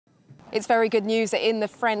It's very good news in the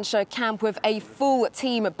French camp with a full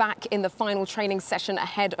team back in the final training session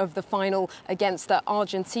ahead of the final against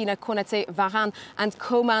Argentina. Konaté, Varane and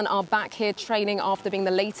Coman are back here training after being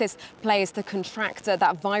the latest players to contract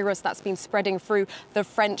that virus that's been spreading through the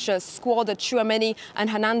French squad. Tchouaméni and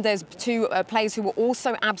Hernandez, two players who were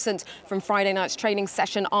also absent from Friday night's training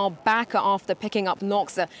session, are back after picking up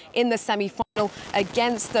knocks in the semi-final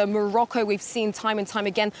against Morocco. We've seen time and time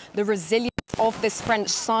again the resilience of this French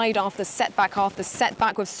side after setback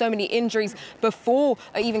with so many injuries before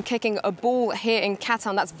even kicking a ball here in Qatar.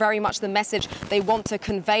 And that's very much the message they want to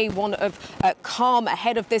convey, one of calm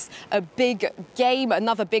ahead of this big game.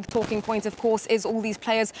 Another big talking point, of course, is all these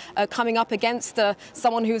players coming up against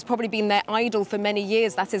someone who's probably been their idol for many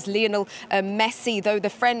years. That is Lionel Messi, though the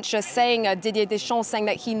French are saying, Didier Deschamps saying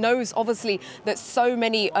that he knows, obviously, that so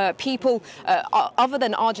many people other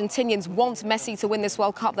than Argentinians want Messi to win this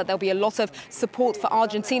World Cup, that there'll be a lot of support for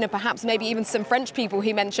Argentina, perhaps maybe even some French people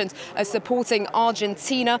he mentioned supporting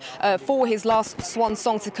Argentina for his last swan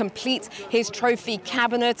song to complete his trophy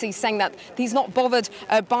cabinet. He's saying that he's not bothered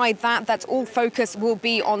by that all focus will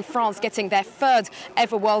be on France getting their third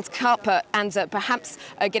ever World Cup and perhaps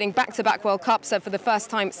getting back-to-back World Cups for the first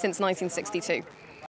time since 1962.